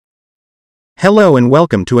Hello and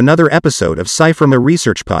welcome to another episode of CYFIRMA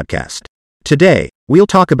Research Podcast. Today, we'll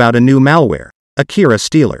talk about a new malware, Akira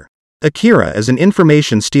Stealer. Akira is an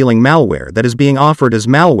information-stealing malware that is being offered as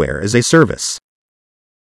malware as a service.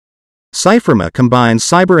 CYFIRMA combines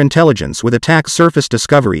cyber intelligence with attack surface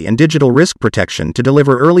discovery and digital risk protection to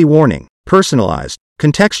deliver early warning, personalized,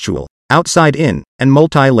 contextual, outside-in, and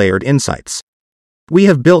multi-layered insights. We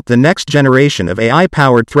have built the next generation of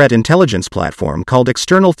AI-powered threat intelligence platform called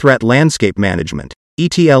External Threat Landscape Management,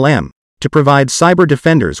 ETLM, to provide cyber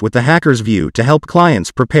defenders with the hacker's view to help clients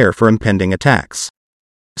prepare for impending attacks.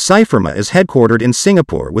 CYFIRMA is headquartered in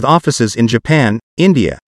Singapore with offices in Japan,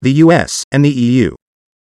 India, the US, and the EU.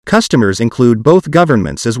 Customers include both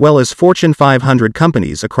governments as well as Fortune 500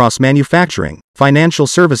 companies across manufacturing, financial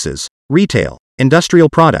services, retail, industrial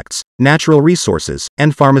products, natural resources,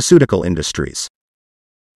 and pharmaceutical industries.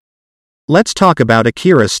 Let's talk about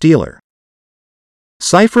Akira Stealer.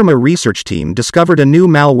 CYFIRMA research team discovered a new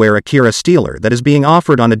malware Akira Stealer that is being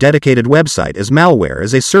offered on a dedicated website as malware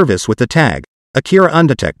as a service with the tag, Akira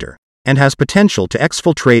Undetected, and has potential to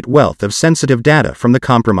exfiltrate wealth of sensitive data from the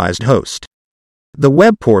compromised host. The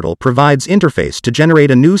web portal provides interface to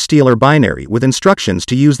generate a new Stealer binary with instructions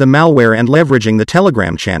to use the malware and leveraging the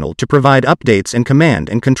Telegram channel to provide updates and command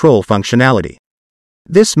and control functionality.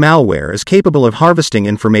 This malware is capable of harvesting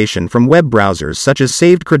information from web browsers such as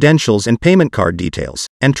saved credentials and payment card details,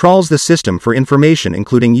 and trawls the system for information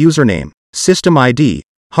including username, system ID,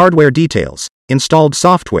 hardware details, installed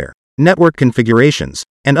software, network configurations,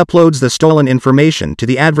 and uploads the stolen information to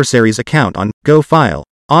the adversary's account on GoFile,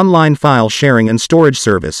 online file sharing and storage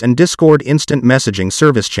service, and Discord instant messaging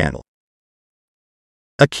service channel.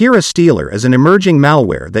 Akira Stealer is an emerging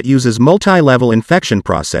malware that uses multi-level infection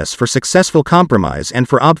process for successful compromise and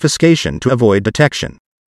for obfuscation to avoid detection.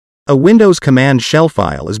 A Windows command shell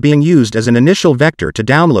file is being used as an initial vector to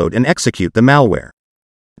download and execute the malware.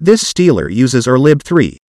 This Stealer uses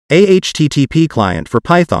urlib3, a HTTP client for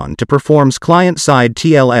Python to performs client-side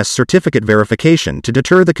TLS certificate verification to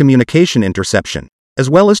deter the communication interception, as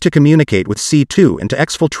well as to communicate with C2 and to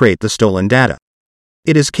exfiltrate the stolen data.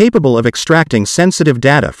 It is capable of extracting sensitive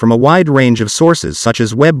data from a wide range of sources such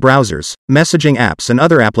as web browsers, messaging apps and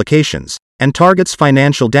other applications, and targets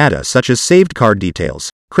financial data such as saved card details,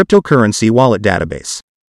 cryptocurrency wallet database.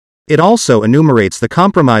 It also enumerates the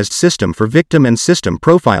compromised system for victim and system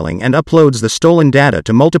profiling and uploads the stolen data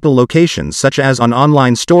to multiple locations such as on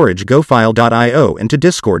online storage GoFile.io and to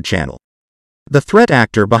Discord channel. The threat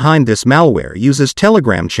actor behind this malware uses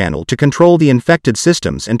Telegram channel to control the infected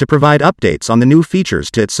systems and to provide updates on the new features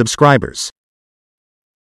to its subscribers.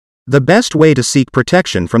 The best way to seek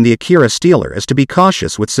protection from the Akira Stealer is to be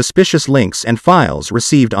cautious with suspicious links and files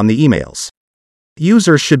received on the emails.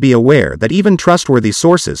 Users should be aware that even trustworthy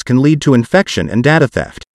sources can lead to infection and data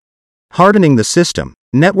theft. Hardening the system,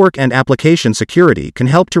 network and application security can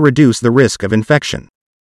help to reduce the risk of infection.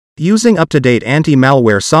 Using up-to-date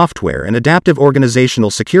anti-malware software and adaptive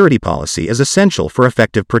organizational security policy is essential for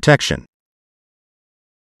effective protection.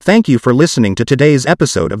 Thank you for listening to today's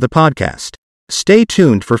episode of the podcast. Stay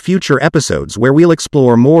tuned for future episodes where we'll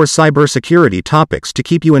explore more cybersecurity topics to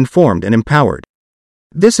keep you informed and empowered.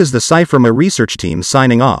 This is the CYFIRMA research team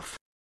signing off.